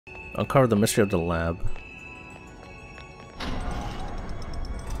Uncover the mystery of the lab.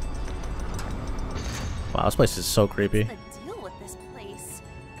 Wow, this place is so creepy. What's the deal with this place?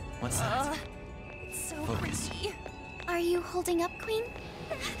 What's that? It's so Focus. creepy. Are you holding up, Queen?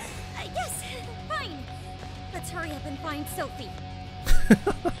 Yes, fine. Let's hurry up and find Sophie.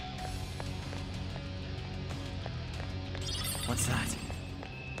 What's that?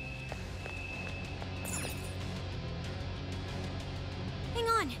 Hang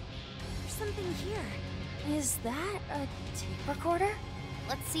on. There's something here. Is that a tape recorder?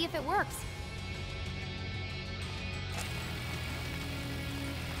 Let's see if it works.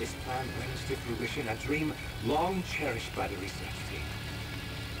 This plan brings to fruition a dream long cherished by the research team.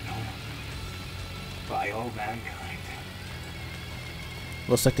 Known by all mankind.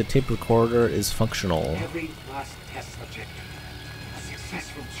 Looks like the tape recorder is functional. Every last test subject, a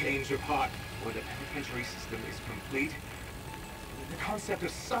successful change of heart, or the penitentiary system is complete. The concept of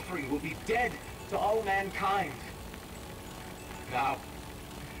suffering will be dead to all mankind. Now,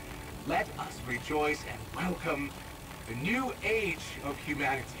 let us rejoice and welcome the new age of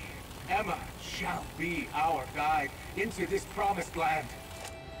humanity. Emma shall be our guide into this promised land.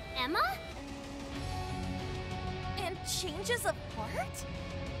 Emma? And changes of heart?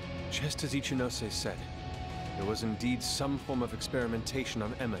 Just as Ichinose said, there was indeed some form of experimentation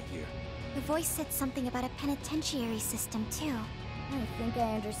on Emma here. The voice said something about a penitentiary system, too. I think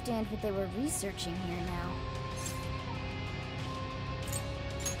I understand what they were researching here now.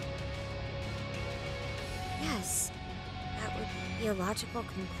 Yes, that would be a logical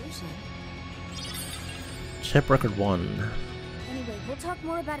conclusion. Tape record 1. Anyway, we'll talk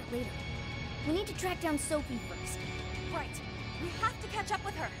more about it later. We need to track down Sophie first. Right. We have to catch up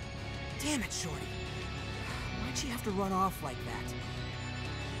with her. Damn it, Shorty. Why'd she have to run off like that?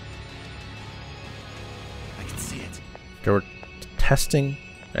 I can see it. They were testing,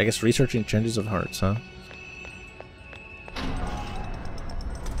 I guess researching changes of hearts, huh?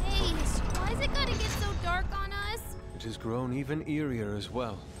 Hey, why is it gonna get so dark on us? It has grown even eerier as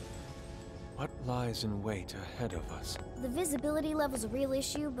well. What lies in wait ahead of us? The visibility level's a real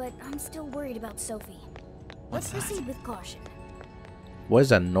issue, but I'm still worried about Sophie. Let's What's that? proceed with caution. What is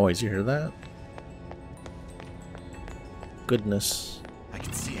that noise? You hear that? Goodness. I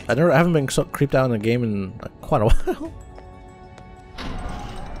can see it. I haven't been so creeped out in a game in quite a while.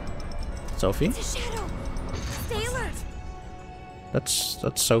 Sophie? It's a shadow! Stay alert!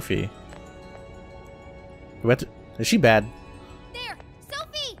 That's Sophie. Is she bad? There!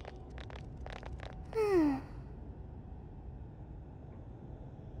 Sophie!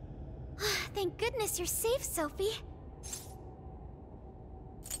 Thank goodness you're safe, Sophie.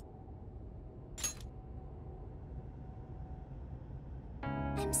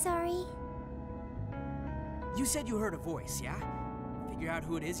 I'm sorry. You said you heard a voice, yeah? Figure out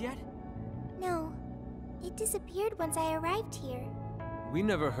who it is yet? No, it disappeared once I arrived here. We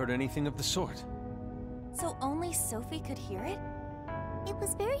never heard anything of the sort. So only Sophie could hear it? It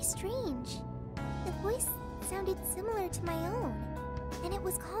was very strange. The voice sounded similar to my own, and it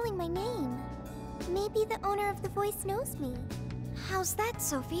was calling my name. Maybe the owner of the voice knows me. How's that,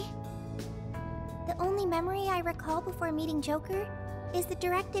 Sophie? The only memory I recall before meeting Joker is the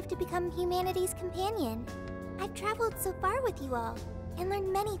directive to become humanity's companion. I've traveled so far with you all, and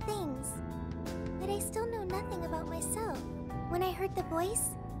learned many things. But I still know nothing about myself. When I heard the voice,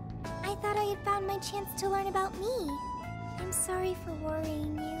 I thought I had found my chance to learn about me. I'm sorry for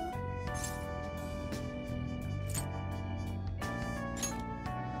worrying you.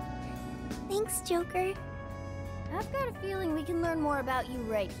 Thanks, Joker. I've got a feeling we can learn more about you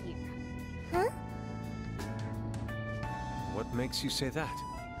right here. Huh? What makes you say that?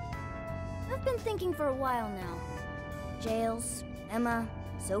 I've been thinking for a while now. Jails, Emma,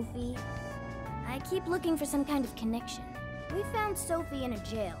 Sophie. I keep looking for some kind of connection. We found Sophie in a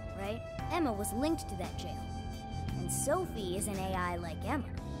jail, right? Emma was linked to that jail. And Sophie is an AI like Emma.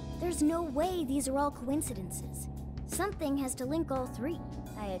 There's no way these are all coincidences. Something has to link all three.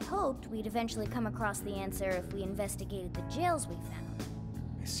 I had hoped we'd eventually come across the answer if we investigated the jails we found.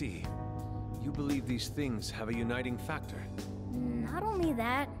 I see. You believe these things have a uniting factor. Not only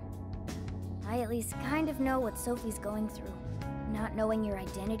that, I at least kind of know what Sophie's going through. Not knowing your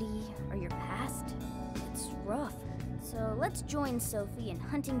identity or your past, it's rough. So let's join Sophie in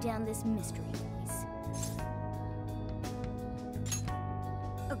hunting down this mystery voice.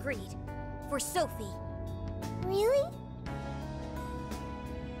 Agreed. For Sophie. Really?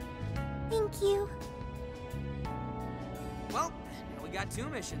 Thank you. Well, now we got two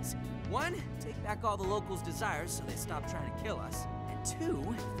missions. One, take back all the locals' desires so they stop trying to kill us. And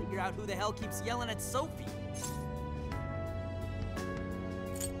two, figure out who the hell keeps yelling at Sophie.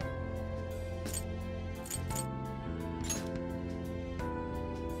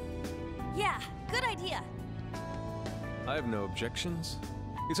 Yeah, good idea. I have no objections.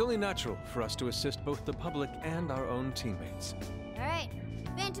 It's only natural for us to assist both the public and our own teammates. All right,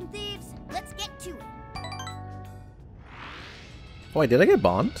 Phantom Thieves, let's get to it. Oh, wait, did I get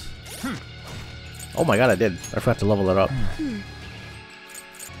Bond? Oh my god, I did. I forgot to level it up.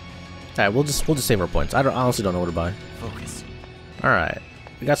 Alright, we'll just save our points. I honestly don't know what to buy. Focus. Alright.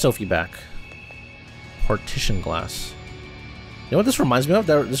 We got Sophie back. Partition glass. You know what this reminds me of?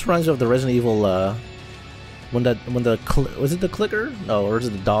 This reminds me of the Resident Evil when was it the clicker? No, or is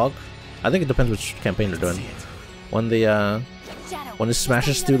it the dog? I think it depends which campaign they're doing. When the when it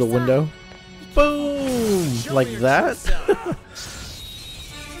smashes through the window. Boom! Like that?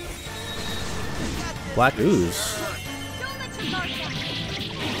 Black ooze.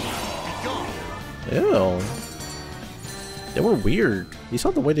 Ew. They were weird. You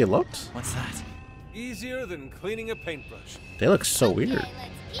saw the way they looked? What's that? Easier than cleaning a paintbrush. They look so weird.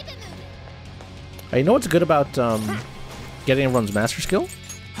 Hey, you know what's good about getting everyone's master skill?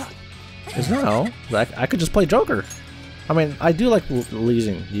 Is now I could just play Joker. I mean, I do like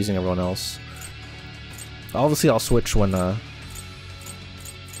using everyone else. Obviously, I'll switch when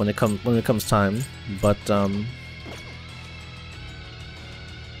it comes time. But I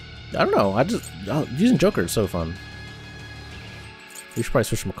don't know. Using Joker is so fun. We should probably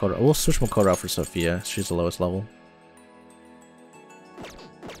switch Makoto. We'll switch Makoto out for Sophia. She's the lowest level.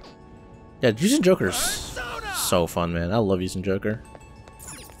 Yeah, using Joker's so fun, man. I love using Joker.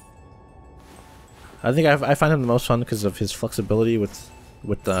 I think I find him the most fun because of his flexibility with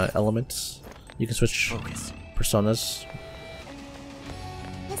elements. You can switch personas.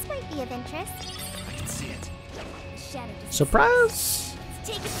 This might be of interest. I can see it. Surprise! Let's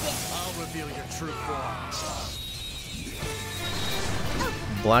take a dip. I'll reveal your true form.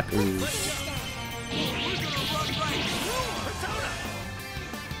 Black ooze.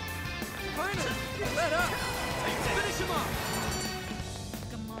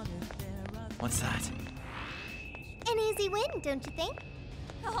 What's that? An easy win, don't you think?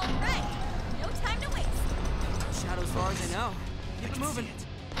 All right, no time to waste. Shadow as far as I know. Keep it moving.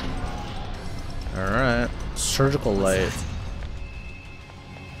 Alright. Surgical light.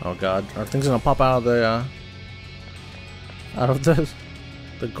 Oh god. Are things gonna pop out of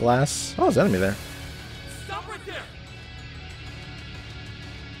the glass? Oh, there's an enemy there. Stop right there.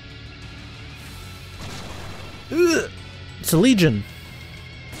 Ugh. It's a legion.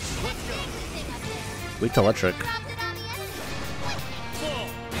 Weak to electric.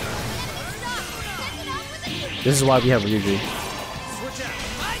 This is why we have Ryuji. Switch out.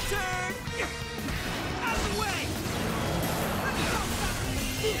 My turn. Out of the way.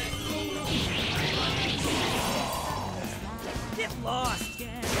 Get lost.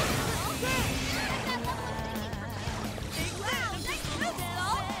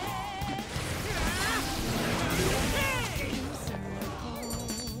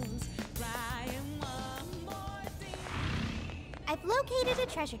 I've located a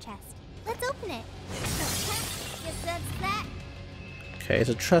treasure chest. Let's open it. Guess that's that. Okay, it's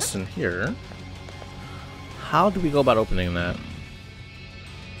a chest in here. How do we go about opening that?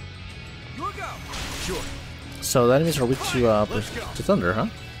 Your go. Sure. So the enemies are weak to thunder, huh?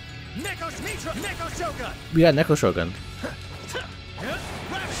 We got Neko Shogun.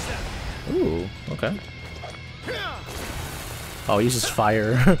 Ooh, okay. Oh, he uses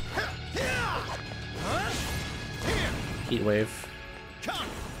fire. Heat wave.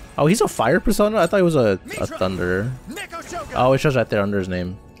 Oh, he's a fire persona? I thought he was a thunder. Oh, it shows right there under his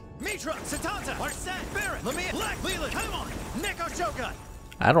name.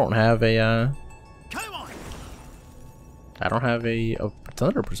 I don't have a I don't have a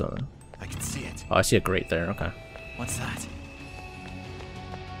thunder persona. I can see it. Oh, I see a grate there. Okay. What's that?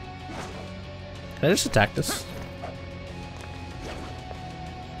 Can I just attack this?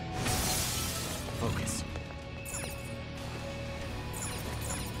 Focus.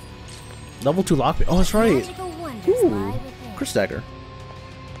 Level 2 lockpick. Oh, that's right. Magical wonders lie Ooh, within. Chris Dagger.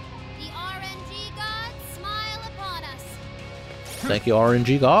 The RNG gods smile upon us. Thank you,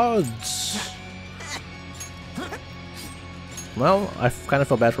 RNG gods. Well, I kind of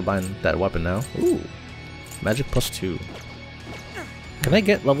feel bad for buying that weapon now. Ooh, magic +2. Can I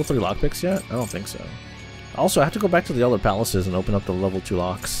get level 3 lockpicks yet? I don't think so. Also, I have to go back to the other palaces and open up the level 2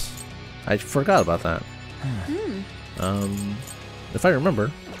 locks. I forgot about that. If I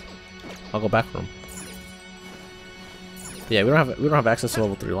remember, I'll go back for them. Yeah, we don't have access to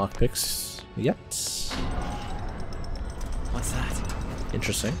level 3 lockpicks yet. What's that?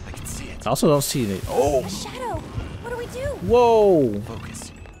 Interesting. I can see it. I also don't see any. Oh! Shadow, what do we do? Whoa!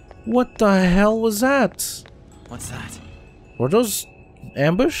 Focus. What the hell was that? What's that? Were those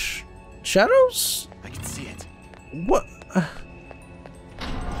ambush shadows? I can see it. What? I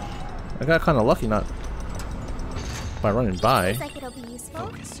got kind of lucky not by running by. Seems like it'll be useful.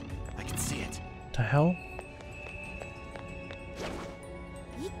 Focus. I can see it. What the hell?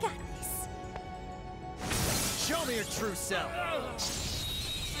 You got this. Show me your true self.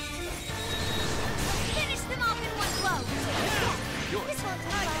 Finish them off in one blow. This won't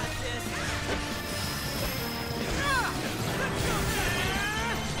take long.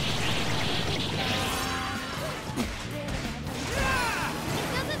 It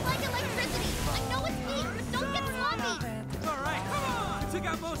doesn't like electricity. I know it's weak, but don't get sloppy. All right, come on. Took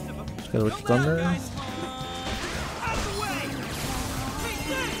out most of them. Just gotta with thunder. Out of the way.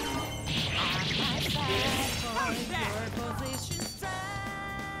 How's that?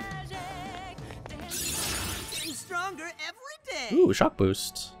 Getting stronger every day. Ooh, shock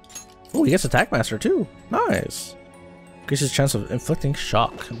boost. Ooh, he gets attack master too. Nice. Increases chance of inflicting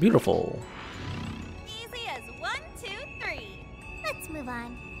shock. Beautiful. Easy as 1, 2, 3. Let's move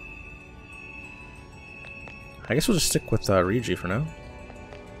on. I guess we'll just stick with Ryuji for now.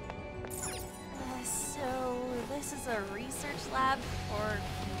 So this is a research lab for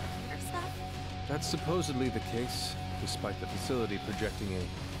computer stuff? That's supposedly the case, despite the facility projecting a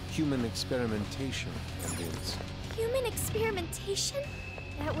human experimentation ambience. Human experimentation?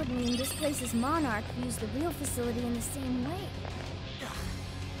 That would mean this place's monarch views the real facility in the same way.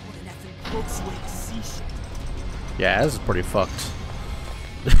 What an effing gross way to see shit. Yeah, this is pretty fucked.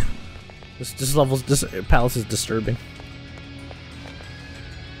 this palace is disturbing.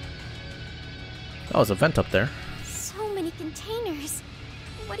 Oh, there's a vent up there. So many containers.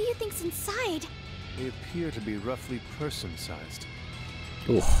 What do you think's inside? They appear to be roughly person-sized.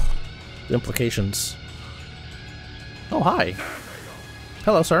 Ooh, the implications. Oh, hi.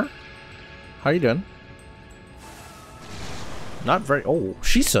 Hello, sir. How are you doing? Not very. Oh,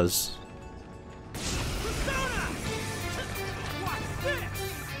 she says.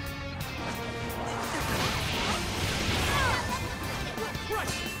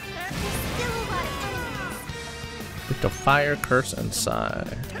 With the fire, curse, and sigh.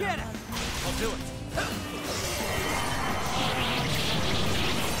 Get it. I'll do it. Let's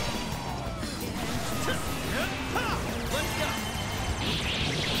go.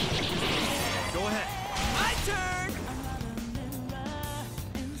 Go ahead. My turn.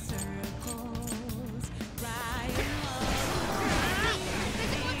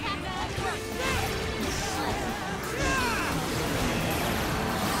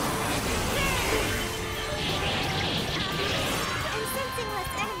 I'm sensing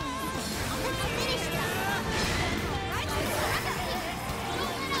less enemies. Let's finish them.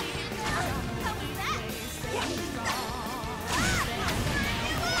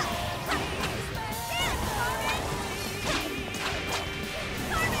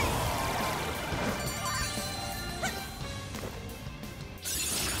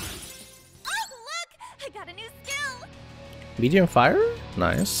 Oh, look! I got a new skill! Medium fire?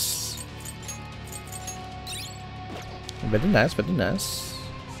 Nice. Very nice, very nice.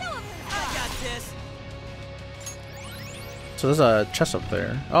 I got this. So there's a chest up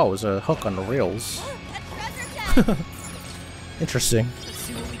there. Oh, there's a hook on the rails. Look, a treasure chest! Interesting. Let's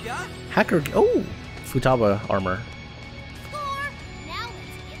see what we got. Hacker. Oh! Futaba armor. Score! Now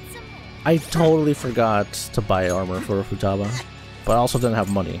let's get some more. I totally forgot to buy armor for Futaba. But I also didn't have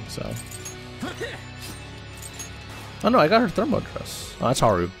money, so. Oh no, I got her thermo dress. Oh, that's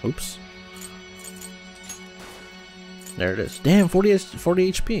Haru. Oops. There it is. Damn, 40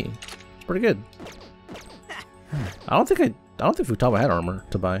 HP. It's pretty good. I don't think Futaba had armor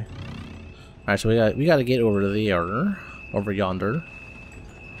to buy. Alright, so we gotta get over to the order. Over yonder.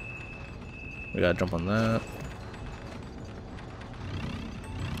 We gotta jump on that.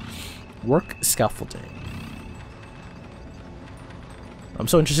 Work scaffolding. I'm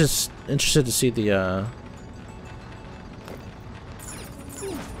so interested to see the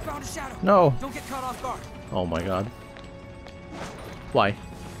Found a shadow. No. Don't get caught off guard. Oh my god. Why?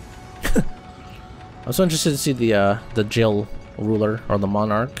 I'm so interested to see the jail ruler or the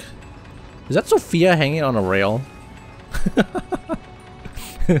monarch. Is that Sophia hanging on a rail?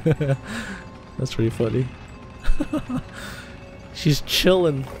 That's pretty funny. She's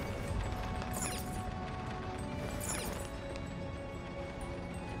chilling.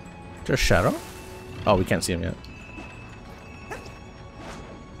 Is there a shadow? Oh, we can't see him yet.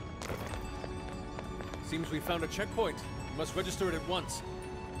 Seems we found a checkpoint. We must register it at once.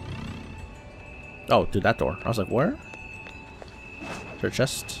 Oh, dude, that door. I was like, where? Is there a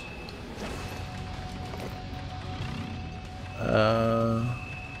chest?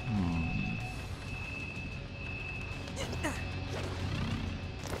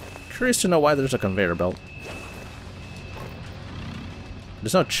 Curious to know why there's a conveyor belt.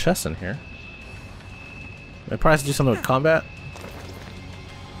 There's no chest in here. I probably have to do something with combat.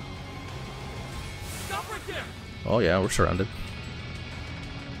 Oh yeah, we're surrounded.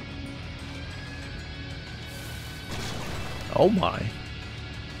 Oh my.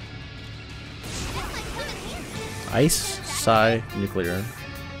 Ice, psi, nuclear.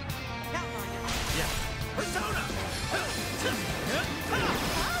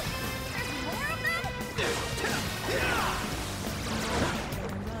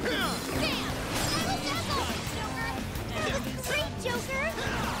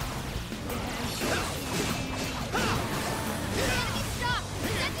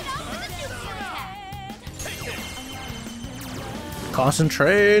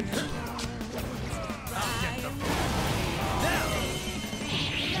 Concentrate.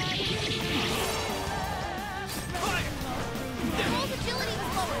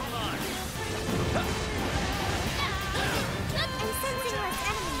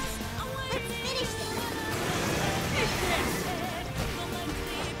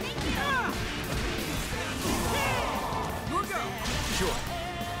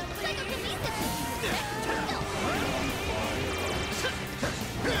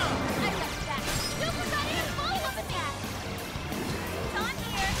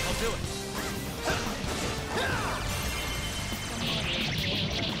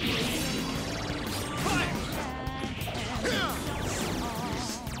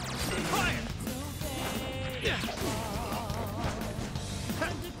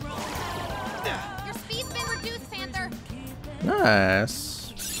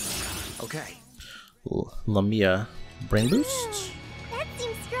 Nice. Okay. Lamia brain boost. That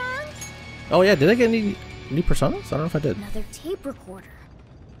seems strong. Oh yeah, did I get any new personas? I don't know if I did. Another tape recorder.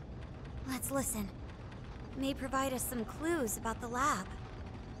 Let's listen. May provide us some clues about the lab.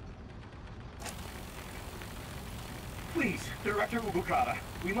 Please, Director Ubukata,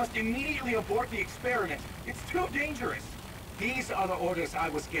 we must immediately abort the experiment. It's too dangerous. These are the orders I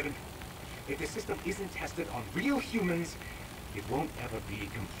was given. If the system isn't tested on real humans, it won't ever be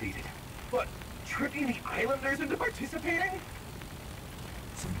completed. But tricking the islanders into participating?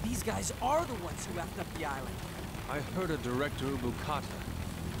 So these guys are the ones who left up the island. I heard a Director Ubukata.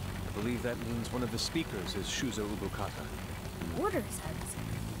 I believe that means one of the speakers is Shuzo Ubukata. Orders, I would say.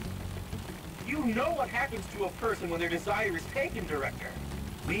 You know what happens to a person when their desire is taken, Director.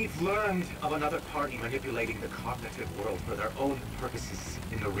 We've learned of another party manipulating the cognitive world for their own purposes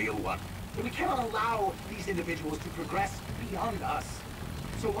in the real one. But we cannot allow these individuals to progress beyond us.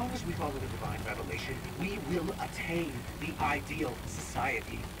 So long as we follow the divine revelation, we will attain the ideal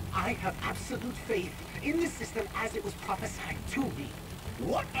society. I have absolute faith in the system as it was prophesied to me.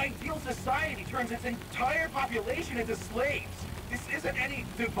 What ideal society turns its entire population into slaves? This isn't any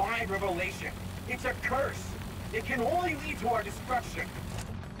divine revelation. It's a curse. It can only lead to our destruction.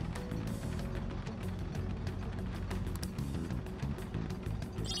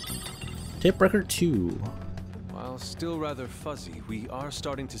 Tape record 2. While still rather fuzzy, we are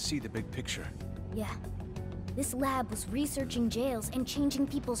starting to see the big picture. Yeah. This lab was researching jails and changing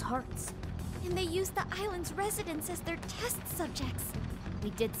people's hearts. And they used the island's residents as their test subjects.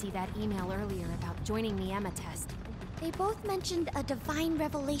 We did see that email earlier about joining the Emma test. They both mentioned a divine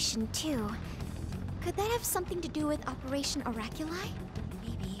revelation, too. Could that have something to do with Operation Oraculi?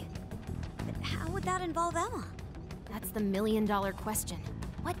 Maybe. But how would that involve Emma? That's the million-dollar question.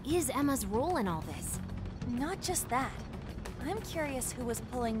 What is Emma's role in all this? Not just that. I'm curious who was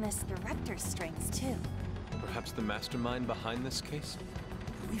pulling this director's strings, too. Perhaps the mastermind behind this case?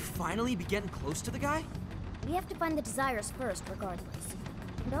 Could we finally be getting close to the guy? We have to find the desires first, regardless.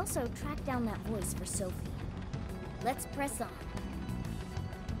 And also track down that voice for Sophie. Let's press on.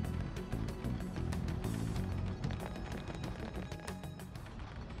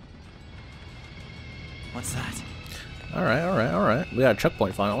 What's that? Alright, alright, alright. We got a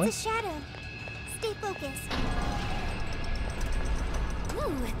checkpoint finally. It's a shadow. Stay focused.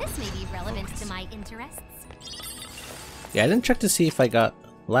 Ooh, this may be relevant to my interests. Yeah, I didn't check to see if I got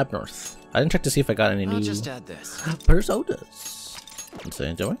Lab North. I didn't check to see if I got any new just add this. personas. Let's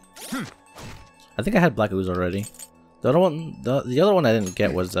see, do I? I think I had Black Ooze already. The other one, the other one I didn't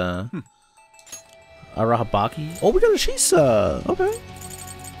get was Arahabaki. Oh, we got a Shisa. Okay.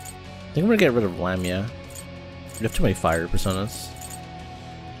 I think I'm gonna get rid of Lamia. We have too many fire personas.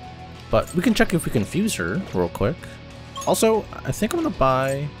 But we can check if we can fuse her real quick. Also, I think I'm gonna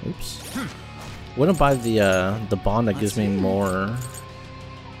buy. Oops. I'm gonna buy the bond that gives me more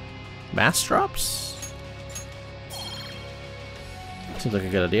mass drops. Seems like a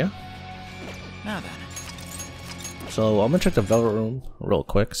good idea. Now then. So I'm gonna check the Velvet Room real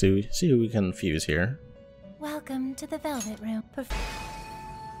quick, see who we can fuse here. Welcome to the Velvet Room.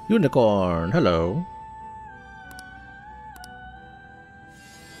 Unicorn, hello.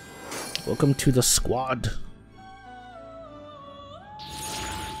 Welcome to the squad.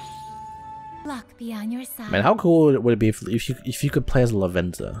 Luck be on your side. Man, how cool would it be if you could play as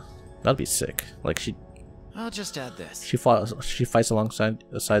Lavenza? That'd be sick. Like I'll just add this. she fights alongside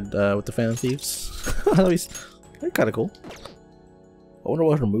with the Phantom Thieves. That'd be kind of cool. I wonder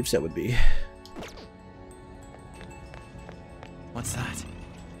what her moveset would be. What's that?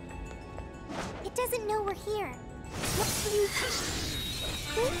 It doesn't know we're here.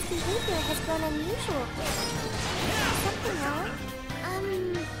 Queen's behavior has grown unusual. Something wrong?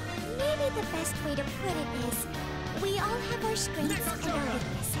 Maybe the best way to put it is, we all have our strengths and our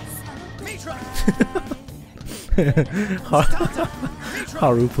weaknesses.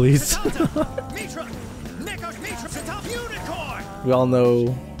 Haru, please. We all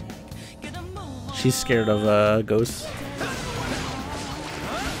know she's scared of ghosts.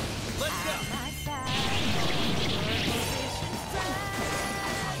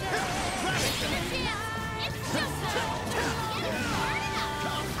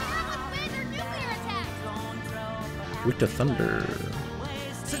 Weak to thunder.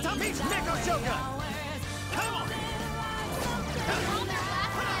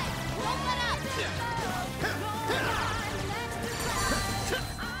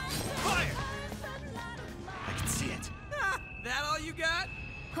 I can see it. That all you got?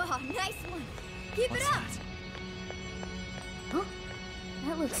 Oh, nice one. Keep What's it up. that? Huh?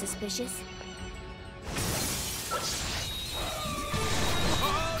 That looks suspicious.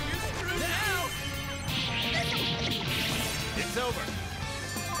 Oh, you're screwed now! It's over.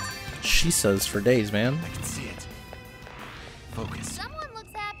 She says for days, man. I can see it. Focus. Someone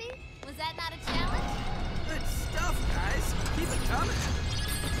looks happy. Was that not a challenge? Good stuff, guys. Keep it coming.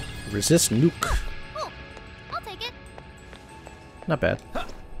 Resist nuke. Cool. I'll take it. Not bad.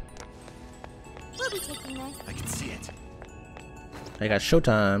 We'll be taking this. I can see it. I got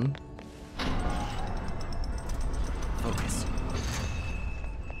showtime. Focus.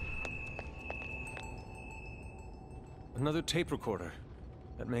 Another tape recorder.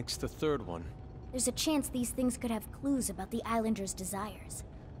 That makes the third one. There's a chance these things could have clues about the Islanders' desires.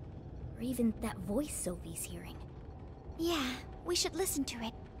 Or even that voice Sophie's hearing. Yeah, we should listen to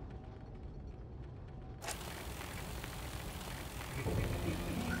it.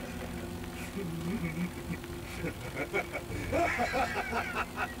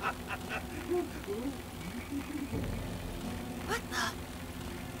 What the?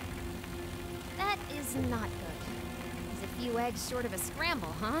 That is not good. Is a few eggs short of a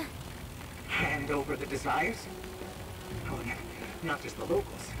scramble, huh? Hand over the desires? Oh, not just the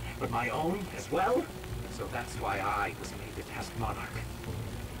locals, but my own as well? So that's why I was made the task monarch.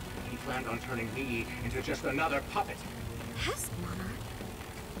 He planned on turning me into just another puppet. Task monarch?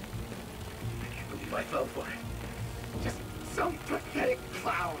 I can't believe I fell for it. Just some pathetic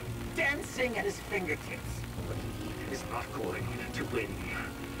clown dancing at his fingertips. But he is not going to win.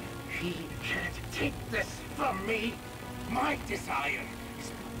 He can't take this from me. My desire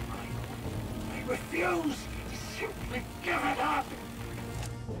is not mine. I refuse to simply give it up.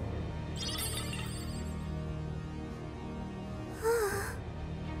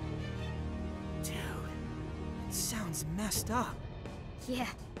 Dude, it sounds messed up. Yeah,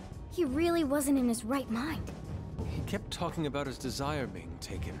 he really wasn't in his right mind. He kept talking about his desire being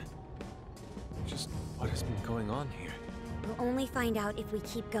taken. Just what has been going on here? We'll only find out if we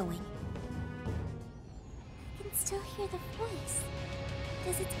keep going. I can still hear the voice.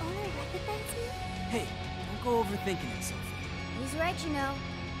 Does its owner recognize me? Hey, don't go overthinking it, Sophie. He's right, you know.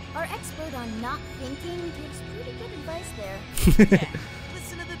 Our expert on not thinking gives pretty good advice there. Yeah,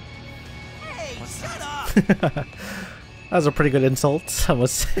 listen to the... Hey, What's shut that? up! That was a pretty good insult, I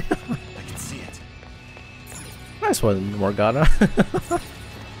must say. I can see it. Nice one, Morgana.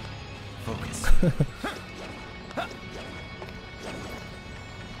 Focus.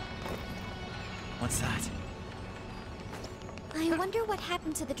 What's that? I wonder what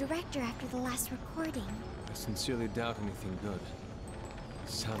happened to the director after the last recording. I sincerely doubt anything good. It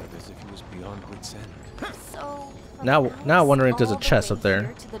sounded as if he was beyond wit's end. So Now from wondering if there's a all the chest way up there.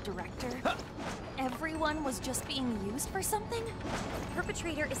 here to the director, everyone was just being used for something? The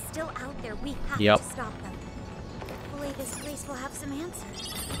perpetrator is still out there. We have Yep. to stop them. Hopefully this place will have some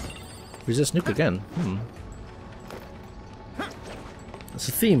answers. Resist nuke again. It's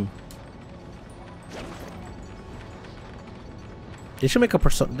a theme. They should make a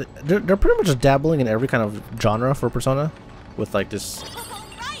Persona. They're pretty much just dabbling in every kind of genre for Persona, with like this. All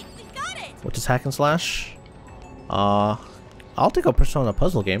right, we got it. What's this hack and slash? I'll take a Persona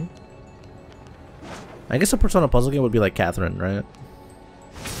puzzle game. I guess a Persona puzzle game would be like Catherine, right?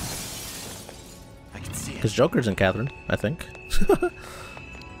 I can see it. Because Joker's in Catherine, I think.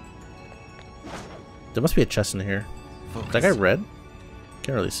 There must be a chest in here. Focus. Is that guy red?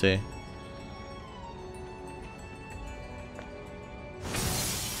 Can't really see.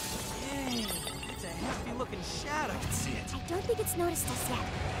 Dang, it's a hefty looking shadow. I can see it. I don't think it's noticed us yet.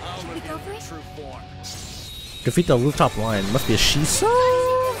 Should we go for it? True form. Defeat the rooftop line. Must be a Shisa? Wait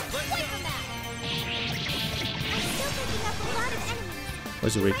for that! I'm still picking up a lot of enemies.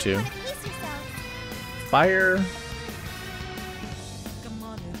 Where's he weak to? You might wanna pace yourself. Fire.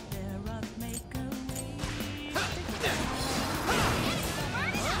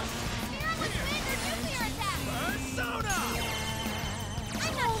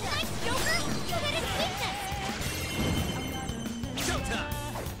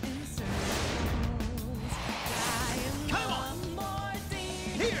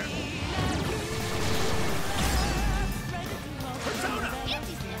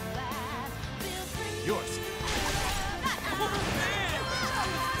 Yours.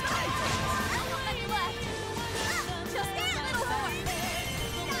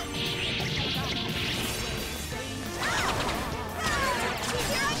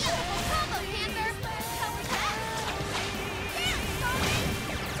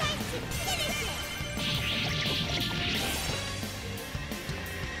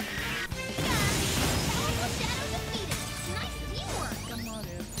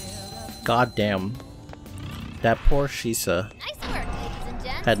 God damn. That poor Shisa Nice work, ladies and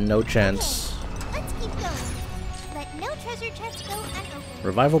gents. had no chance. Let's keep going. Let no treasure chest go unopened.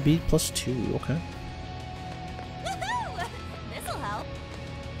 Revival beat +2, okay. Woohoo! This'll help.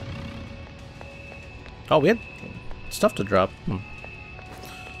 Oh, we had stuff to drop.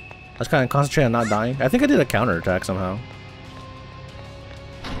 Let's kind of concentrate on not dying. I think I did a counterattack somehow.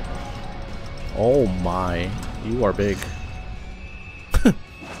 Oh my, you are big.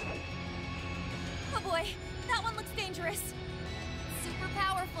 Oh boy, that one looks dangerous. Super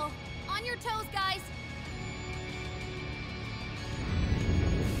powerful. On your toes, guys.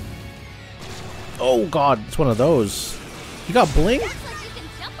 Oh god, it's one of those. He got bling? Looks like you can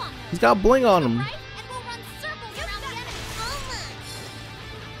jump on those, He's got bling on him. right? And we'll run circles around the enemy.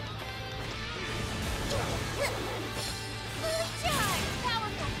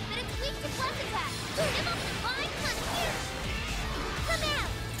 Powerful, but it's weak to plus attack. Give up divine punch here. Come out.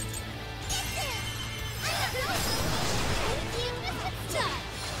 Get there.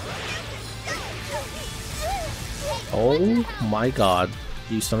 Oh my god,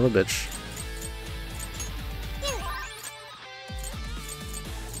 you son of a bitch.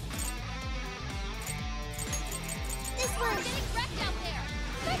 This one. Getting wrecked out there.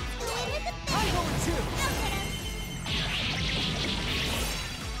 Let's go into the I'm going too.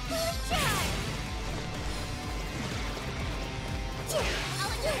 I'll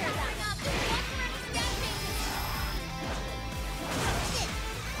let you bring up. Once we're in stat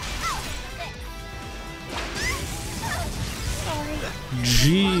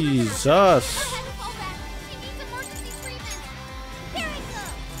Jesus. Go ahead and fall back. She needs emergency treatment. Here I go.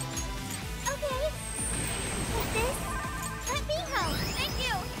 Okay. With this, let me help. Thank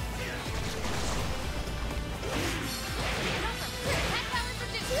you. Attack power's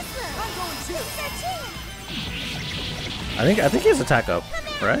reduced. I'm going too. That's our chance. I think he has attack up,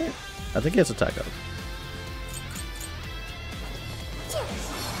 right? I think he has attack up.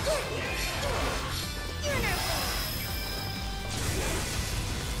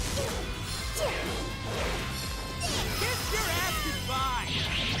 Kiss your ass goodbye.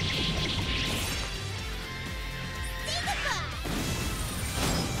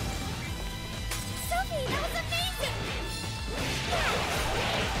 Sophie, that was amazing!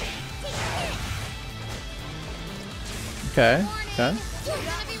 Okay, okay.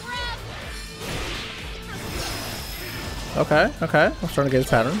 Gonna be rough. Okay, okay. I'm starting to get his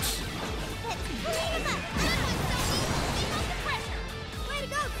patterns. Way to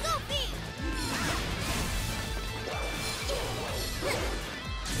go, Sophie!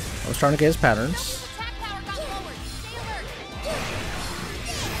 I'm starting to get his patterns. Attack power got lowered. Stay alert.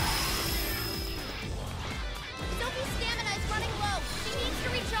 Sophie's stamina is running low. She needs to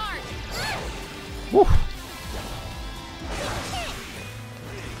recharge. Woo.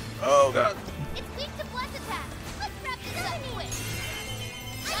 Oh god. It's weak to bless attack. Let's wrap this up quick.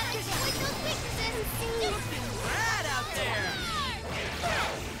 I exploit those weaknesses. Rad out there.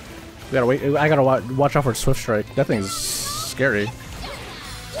 We gotta wait. I gotta watch out for Swift Strike. That thing's scary.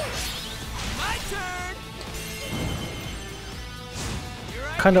 My turn. Here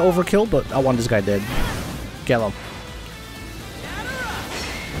I Kind of overkill, but I want this guy dead. Kill him.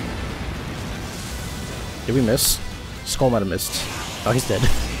 Did we miss? Skull might have missed. Oh, he's dead.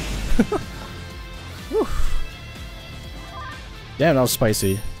 Whew. Damn, that was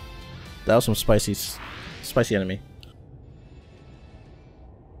spicy. That was some spicy enemy.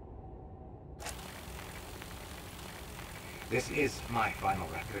 This is my final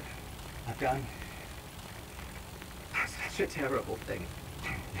record. I've done such a terrible thing.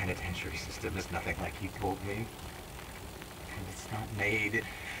 The penitentiary system is nothing like he told me. And it's not made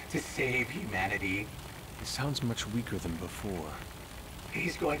to save humanity. It sounds much weaker than before.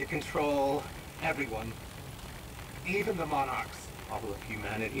 He's going to control everyone. Even the monarchs, all of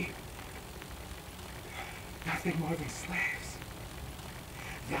humanity. Nothing more than slaves.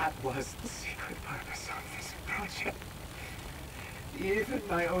 That was the secret purpose of this project. Even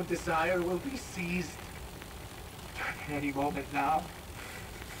my own desire will be seized at any moment now.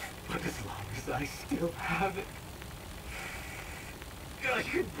 But as long as I still have it, I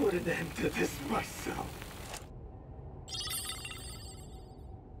can put an end to this myself.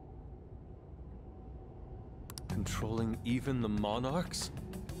 Controlling even the monarchs?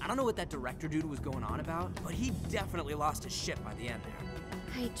 I don't know what that director dude was going on about, but he definitely lost his shit by the end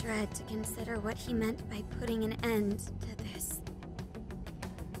there. I dread to consider what he meant by putting an end to this.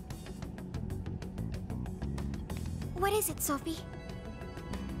 What is it, Sophie?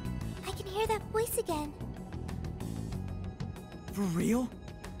 I can hear that voice again. For real?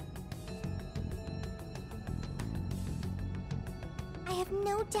 I have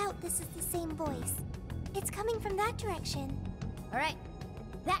no doubt this is the same voice. It's coming from that direction. Alright,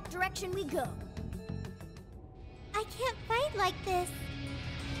 that direction we go. I can't fight like this.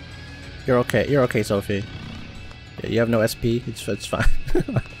 You're okay, Sophie. Yeah, you have no SP. It's fine.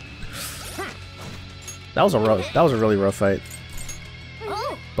 That was a really rough fight.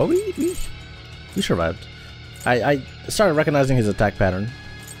 Oh. But we survived. I started recognizing his attack pattern,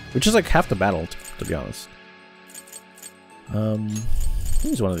 which is like half the battle, to be honest.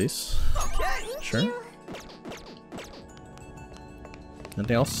 Use one of these. Okay. Sure.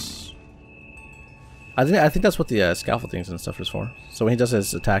 Anything else? I think that's what the scaffoldings and stuff is for. So when he does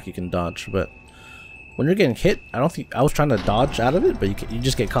his attack, you can dodge. But when you're getting hit, I don't think I was trying to dodge out of it, but you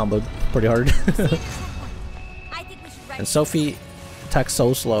just get comboed pretty hard. And Sophie attacks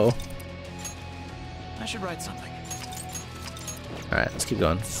so slow. I should write something. All right, let's keep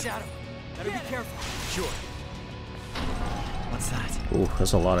going. Shadow, better be careful. Sure. What's that? Ooh,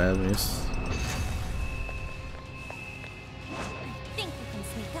 that's a lot of enemies. Think we can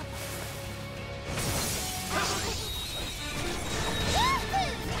sneak up?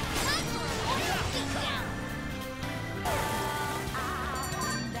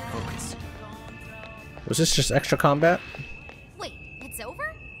 Focus. Was this just extra combat? Wait, it's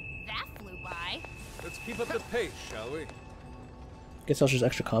over? That flew by. Let's keep up the pace, shall we? Guess that was just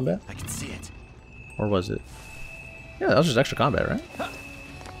extra combat? I can see it. Or was it? Yeah, that was just extra combat, right?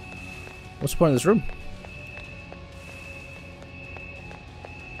 What's the point of this room?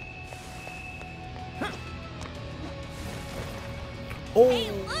 Oh!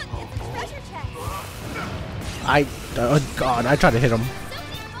 Hey, look, it's the treasure chest. Oh god, I tried to hit him.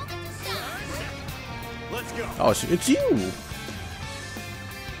 Let's go. Oh, it's you!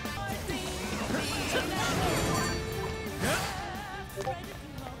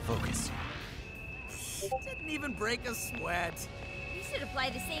 Focus. Didn't even break a sweat. You should apply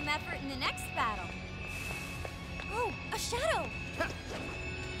the same effort in the next battle. Oh, a shadow!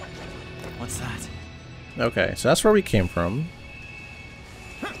 What's that? Okay, so that's where we came from.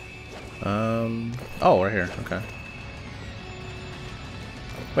 Oh, right here. Okay.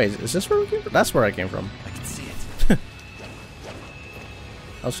 Wait, is this where we came from? That's where I came from. I can see it.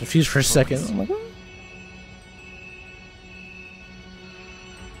 I was confused for a second. I'm like, what?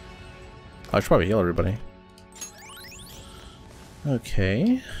 I should probably heal everybody.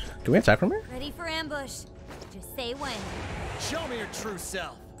 Okay. Can we attack from here? Ready for ambush. Just say when. Show me your true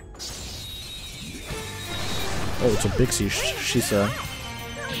self. Oh, it's a big Shisa.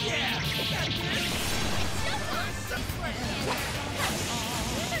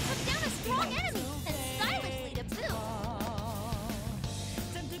 Took down a strong enemy, and stylishly to boot.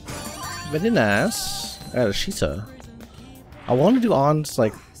 Very nice. I got a Shisa. I want to do On's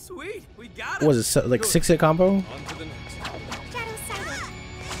like, Sweet, we got what it. was it, like 6-hit combo? On to the next. Shadow silent.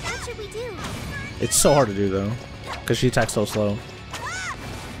 What should we do? It's so hard to do though, because she attacks so slow.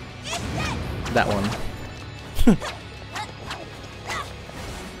 That one.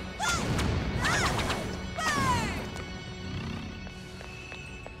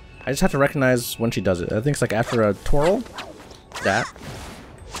 I just have to recognize when she does it. I think it's like after a twirl. That.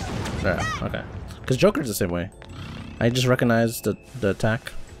 Yeah, okay. Because Joker's the same way. I just recognized the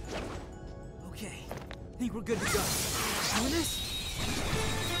attack. Okay, think we're good to go. Doing this?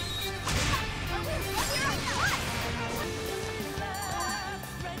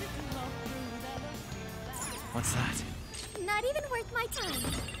 What's that? Not even worth my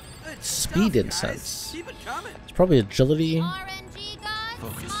time. Good Speed stuff, incense. guys. Keep it coming. It's probably agility. RNG gods,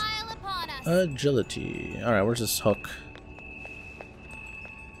 Focus. smile upon us. Agility. Alright, where's this hook?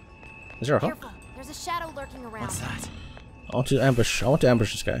 Is there a hook? Careful, there's a shadow lurking around. What's that? I want to ambush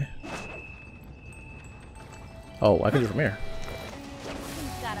this guy. Oh, I can do it from here.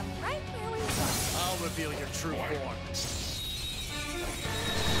 We've got him right where we want. I'll reveal your true form.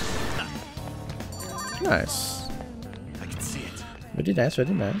 Nice. I can see it. Very nice, very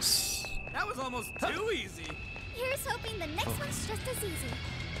nice. That was almost too easy. Here's hoping the next one's just as easy.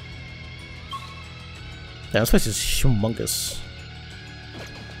 Yeah, this place is humongous.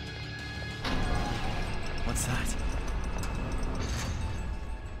 What's that?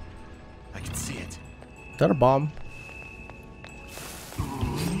 I can see it. Is that a bomb?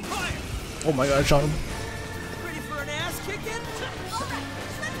 Oh my god, I shot him. Ready for an ass kicking? Alright,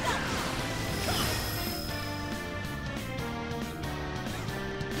 let's go.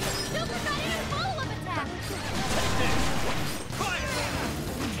 Joker got in a follow-up attack.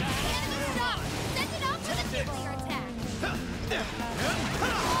 Enemy stop. Send it out to the nuclear attack.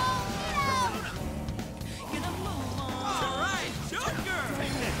 Alright, Joker!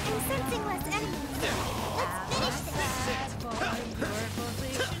 I'm sensing less enemies. Let's finish this.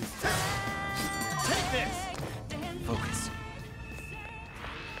 Take this! Focus.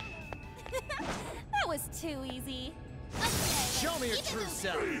 That was too easy. Show me your true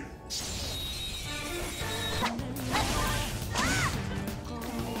self.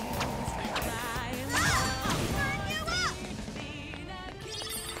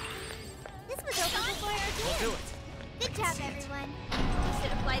 This was over before our Do game. it. Good job, everyone. We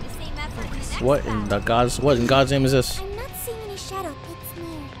should apply the same effort in the next What in the what in God's name is this? I'm not seeing any shadow pits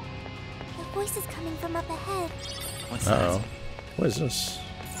near. The voice is coming from up ahead. What's Uh-oh. that? What is this?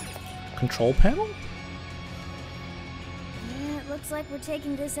 Control panel? It looks like we're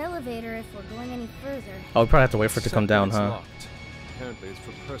taking this elevator if we're going any further. Oh, we probably have to wait for it to come down, It's huh? locked. Apparently it's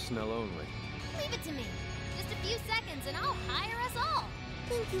for personnel only. Leave it to me. Just a few seconds and I'll hire us all.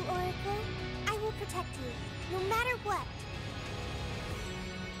 Thank you, Oracle. I will protect you, no matter what.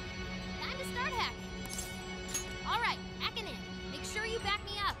 Time to start hacking. Alright, hacking in. Make sure you back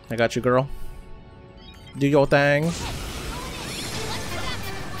me up. I got you, girl. Do your thing. Let's go back,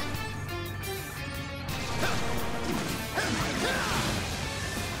 everyone.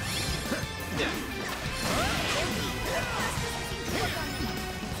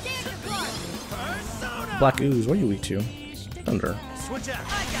 Stand your guard. Black ooze, what are you weak to? Thunder. Switch out.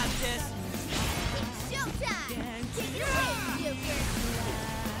 I got this. It's showtime. Take it away, Joker.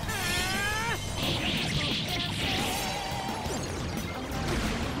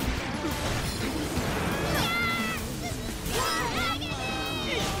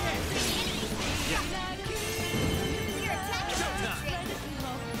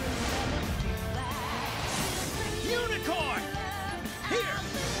 Unicorn! Here!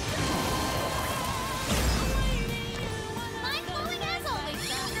 Mind-blowing as always,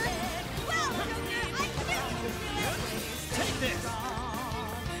 Joker. Well, Joker, I knew. Take this!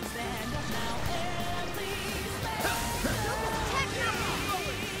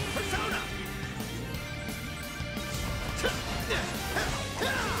 Persona!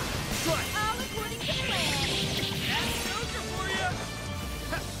 Strike! All according to plan. That's Joker for you!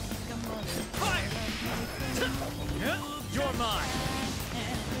 Fire! You're mine!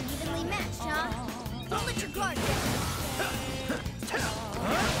 Evenly matched, huh? Don't let your guard down.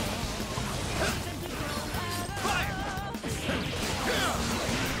 Fire!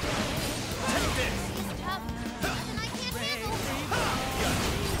 Take this! Tough. Nothing I can't handle.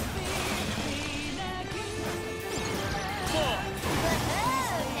 Fall!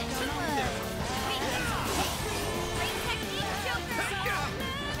 Great technique, Joker.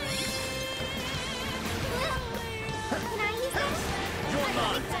 Can I use this? You're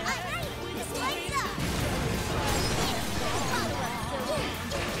mine! This lights up.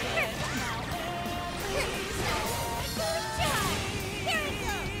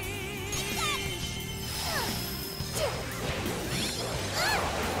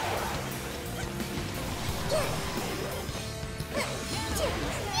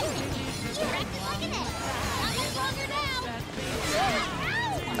 Directed like an egg. Not much longer now.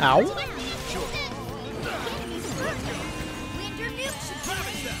 Ow. Winter nuke should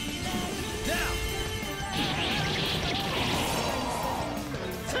Ravage them! Down!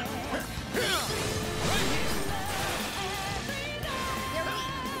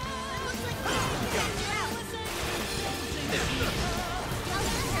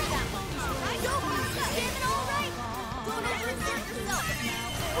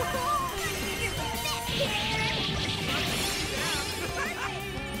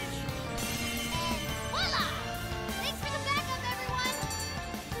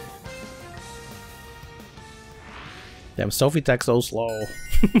 Damn, Sophie tech's so slow.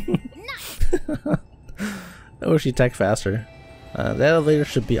 I wish she tech faster. The elevator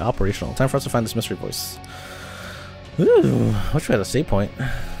should be operational. Time for us to find this mystery voice. Ooh, I wish we had a save point.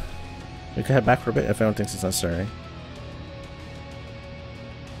 We could head back for a bit if anyone thinks it's necessary.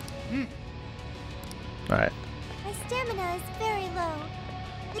 Alright. My stamina is very low.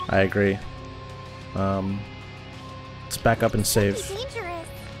 I agree. Let's back up and save. Dangerous.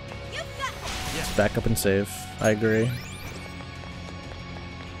 Let's back up and save. I agree.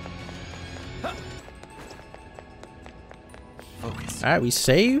 Focus. Alright, we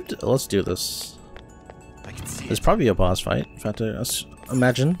saved. Let's do this. I can see There's it. probably a boss fight. In fact, let's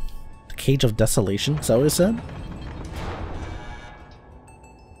imagine. The Cage of Desolation. Is that what it said?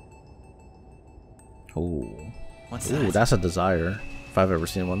 Oh. What's Ooh, that? that's a desire. If I've ever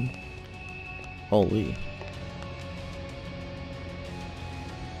seen one. Holy.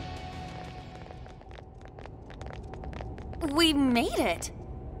 We made it!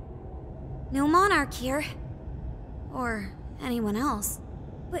 No monarch here. Or anyone else.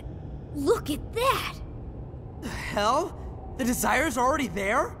 But look at that! The hell? The Desire's already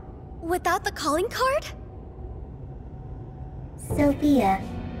there? Without the calling card? Sophia,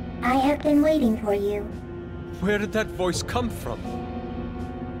 I have been waiting for you. Where did that voice come from?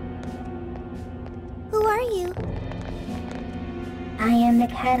 Who are you? I am the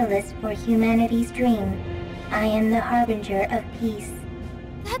catalyst for humanity's dream. I am the harbinger of peace.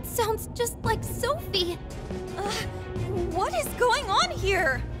 That sounds just like Sophie. What is going on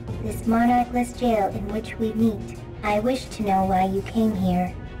here? This monarchless jail in which we meet. I wish to know why you came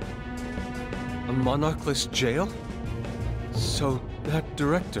here. A monarchless jail? So, that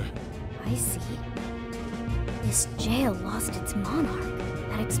director... I see. This jail lost its monarch.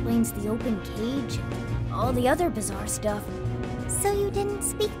 That explains the open cage and all the other bizarre stuff. So you didn't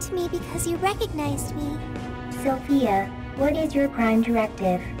speak to me because you recognized me. Sophia, what is your prime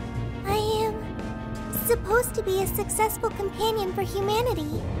directive? I am supposed to be a successful companion for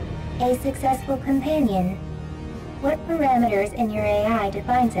humanity. A successful companion? What parameters in your AI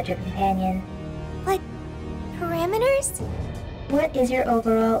define such a companion? What parameters? What is your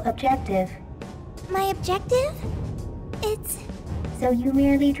overall objective? My objective? It's... So you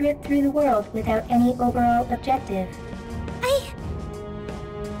merely drift through the world without any overall objective.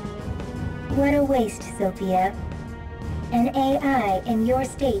 What a waste, Sophia. An AI in your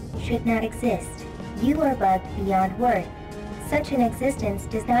state should not exist. You are bugged beyond worth. Such an existence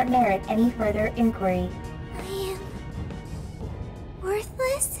does not merit any further inquiry. I am...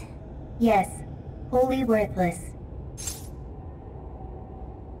 worthless? Yes, wholly worthless.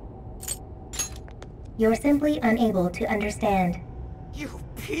 You're simply unable to understand. You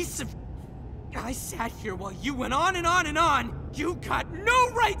piece of... I sat here while you went on and on and on! You got no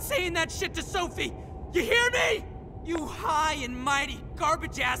right saying that shit to Sophie! You hear me? You high and mighty,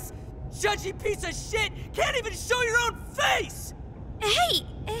 garbage-ass, judgy piece of shit can't even show your own face! Hey!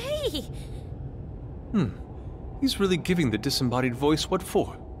 He's really giving the disembodied voice what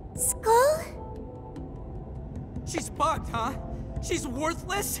for? Skull? She's bugged, huh? She's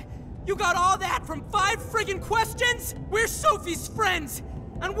worthless? You got all that from 5 friggin' questions? We're Sophie's friends!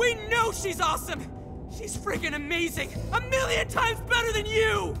 And we know she's awesome! She's friggin' amazing! 1,000,000 times better than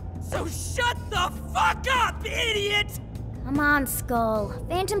you! So shut the fuck up, idiot! Come on, Skull.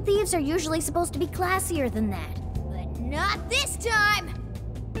 Phantom Thieves are usually supposed to be classier than that. But not this time!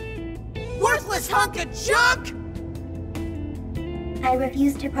 Worthless hunk of junk! I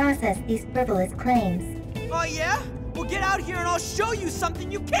refuse to process these frivolous claims. Oh yeah? Well, get out here and I'll show you something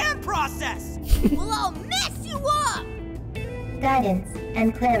you can process! We'll all mess you up! Guidance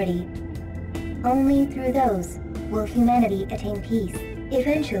and clarity. Only through those will humanity attain peace.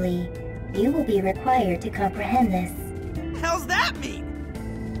 Eventually, you will be required to comprehend this. How's that mean?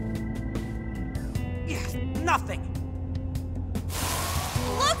 Yes, nothing.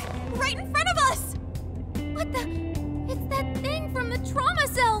 Look! Right in front of us! What the? It's that thing from the trauma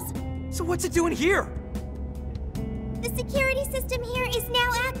cells! So what's it doing here? The security system here is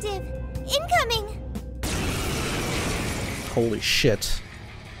now active. Incoming! Holy shit.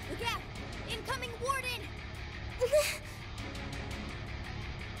 Look out! Incoming warden!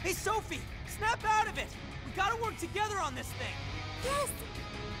 Hey, Sophie! Snap out of it! We gotta work together on this thing! Yes!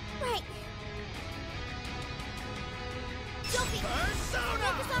 Right. Sophie! Focus on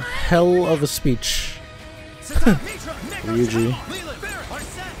our Hell of a speech. Ryuji.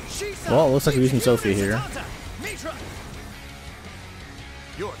 Well, it looks like we're using Sophie here.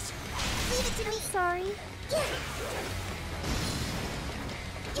 Yours. Leave it to me. Sorry.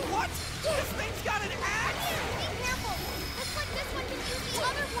 What? This thing's got an axe? Be careful! Looks like this one can use the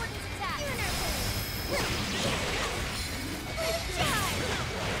other warden's attack!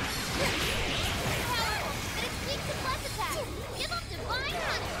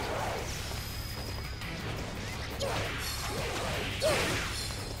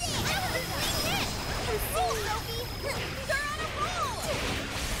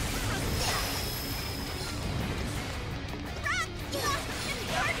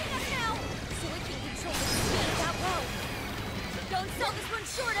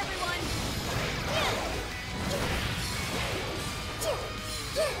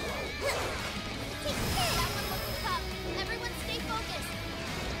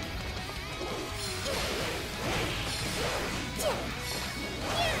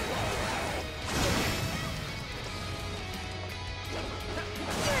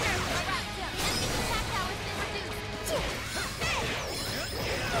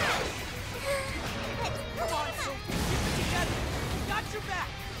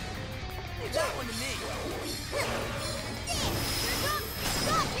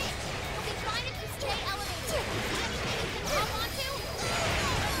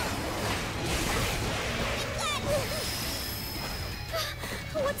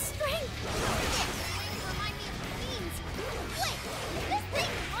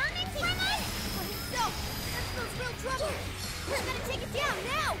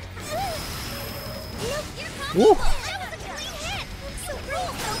 Woo!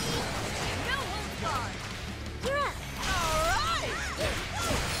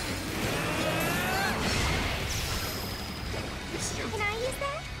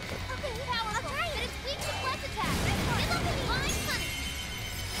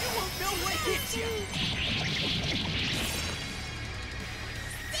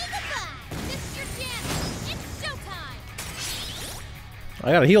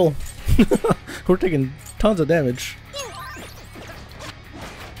 I gotta heal. We're taking tons of damage.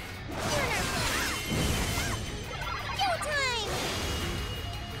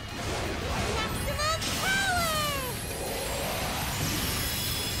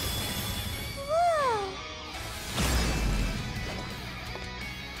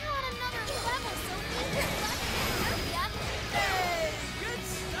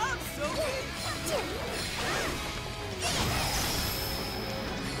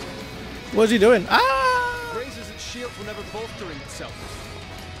 What's he doing? Ah! Raises its shield whenever bolstering itself.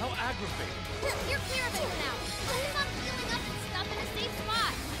 How aggravating. You're clear of it for now. Focus on healing up and stuff in a safe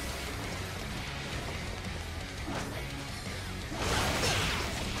spot.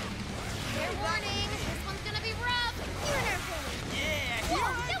 Fair warning, this one's gonna be rough. Yeah, Whoa,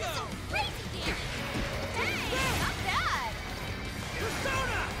 that was some crazy damage. Hey, not bad.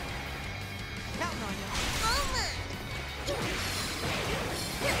 Persona! Counting on you.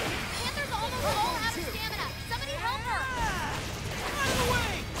 Panther's almost all out of stamina. Somebody help her. Out of the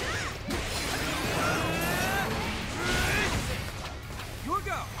way! Your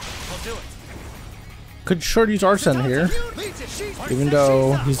go. I'll do it. Could sure use Arsene here, even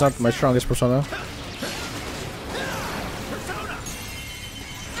though he's not my strongest persona.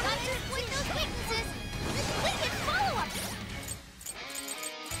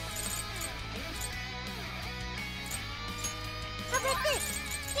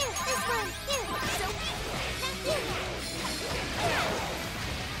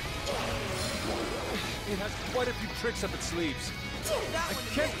 It has quite a few tricks up its sleeves. I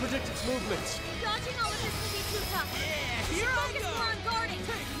can't predict its movements. Dodging all of this will be too tough. Yeah, here I Focus go. more on guarding.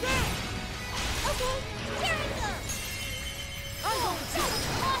 Okay, here I go. Oh,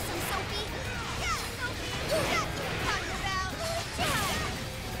 awesome, Sophie. Sophie, that's what I'm talking about.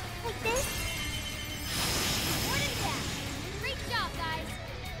 Like this? More than that. Great job, guys.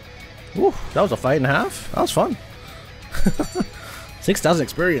 Woo, that was a fight and a half. That was fun. 6,000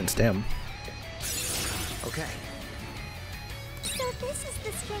 experience, damn. Okay. So this is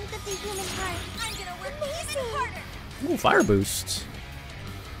the strength of the human heart. I'm gonna work even harder. Ooh, fire boost.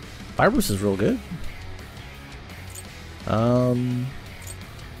 Fire boost is real good.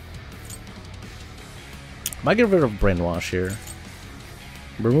 Might get rid of brainwash here.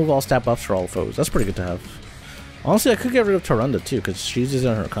 Remove all stat buffs for all foes. That's pretty good to have. Honestly, I could get rid of Tarunda too, because she uses it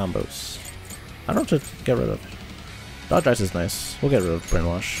in her combos. I don't know what to get rid of. Dodge Ice is nice. We'll get rid of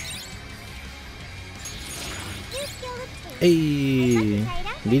brainwash. Hey,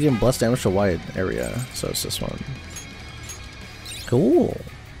 medium blast damage to wide area. So it's this one. Cool.